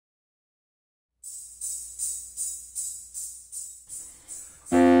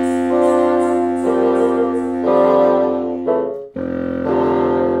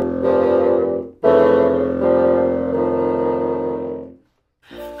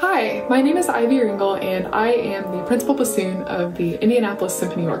Hi, my name is Ivy Ringel and I am the principal bassoon of the Indianapolis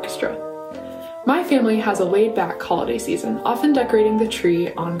Symphony Orchestra. My family has a laid-back holiday season, often decorating the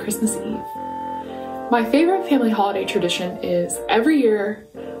tree on Christmas Eve. My favorite family holiday tradition is every year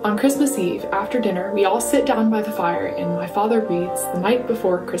on Christmas Eve after dinner we all sit down by the fire and my father reads The Night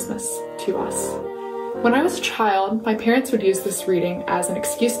Before Christmas to us. When I was a child, my parents would use this reading as an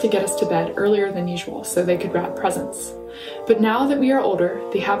excuse to get us to bed earlier than usual so they could wrap presents. But now that we are older,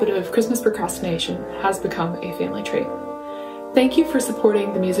 the habit of Christmas procrastination has become a family trait. Thank you for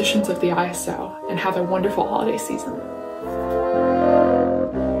supporting the musicians of the ISO and have a wonderful holiday season.